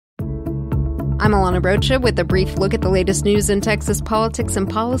I'm Alana Rocha with a brief look at the latest news in Texas politics and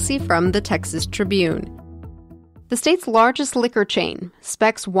policy from the Texas Tribune. The state's largest liquor chain,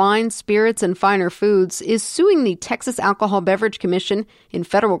 Spec's Wine, Spirits, and Finer Foods, is suing the Texas Alcohol Beverage Commission in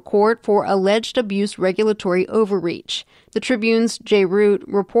federal court for alleged abuse regulatory overreach. The Tribune's Jay Root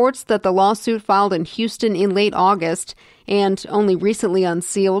reports that the lawsuit filed in Houston in late August and only recently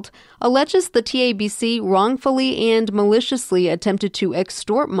unsealed alleges the TABC wrongfully and maliciously attempted to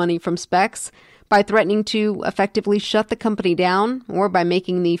extort money from Spec's by threatening to effectively shut the company down or by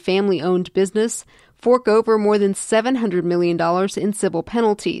making the family-owned business fork over more than $700 million in civil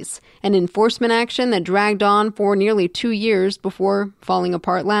penalties, an enforcement action that dragged on for nearly 2 years before falling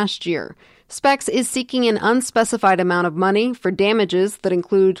apart last year. Spec's is seeking an unspecified amount of money for damages that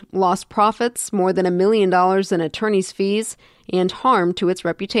include lost profits, more than $1 million in attorney's fees, and harm to its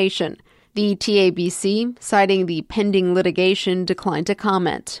reputation. The TABC, citing the pending litigation, declined to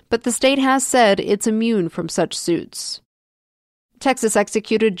comment, but the state has said it's immune from such suits. Texas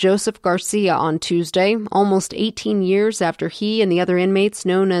executed Joseph Garcia on Tuesday, almost 18 years after he and the other inmates,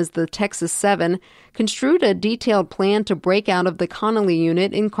 known as the Texas Seven, construed a detailed plan to break out of the Connolly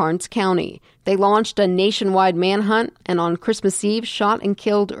unit in Karnes County. They launched a nationwide manhunt and on Christmas Eve shot and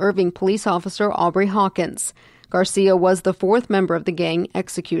killed Irving police officer Aubrey Hawkins. Garcia was the fourth member of the gang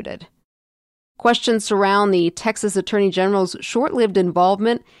executed. Questions surround the Texas Attorney General's short-lived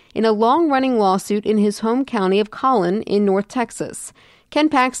involvement in a long-running lawsuit in his home county of Collin in North Texas. Ken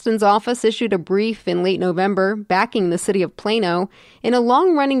Paxton's office issued a brief in late November backing the city of Plano in a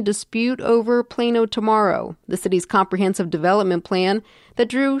long-running dispute over Plano Tomorrow, the city's comprehensive development plan that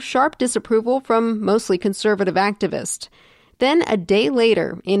drew sharp disapproval from mostly conservative activists. Then, a day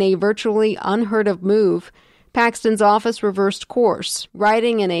later, in a virtually unheard-of move, Paxton's office reversed course,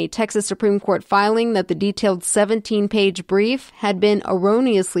 writing in a Texas Supreme Court filing that the detailed 17-page brief had been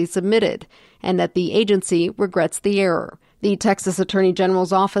erroneously submitted and that the agency regrets the error. The Texas Attorney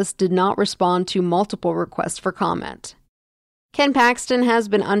General's office did not respond to multiple requests for comment. Ken Paxton has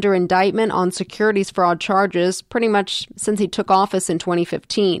been under indictment on securities fraud charges pretty much since he took office in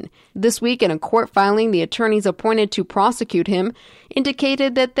 2015. This week, in a court filing, the attorneys appointed to prosecute him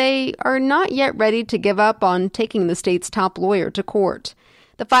indicated that they are not yet ready to give up on taking the state's top lawyer to court.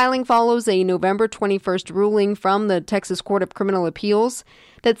 The filing follows a November 21st ruling from the Texas Court of Criminal Appeals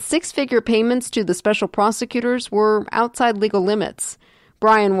that six-figure payments to the special prosecutors were outside legal limits.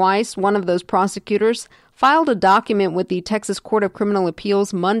 Brian Weiss, one of those prosecutors, filed a document with the Texas Court of Criminal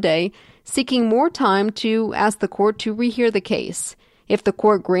Appeals Monday seeking more time to ask the court to rehear the case. If the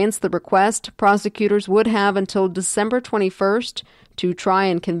court grants the request, prosecutors would have until December 21st to try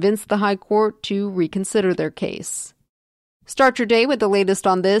and convince the high court to reconsider their case. Start your day with the latest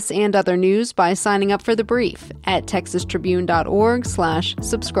on this and other news by signing up for The Brief at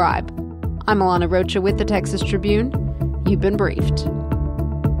texastribune.org/subscribe. I'm Alana Rocha with the Texas Tribune. You've been briefed.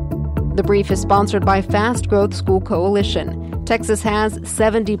 The Brief is sponsored by Fast Growth School Coalition. Texas has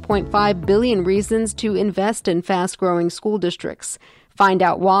 70.5 billion reasons to invest in fast-growing school districts. Find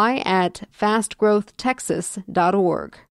out why at fastgrowthtexas.org.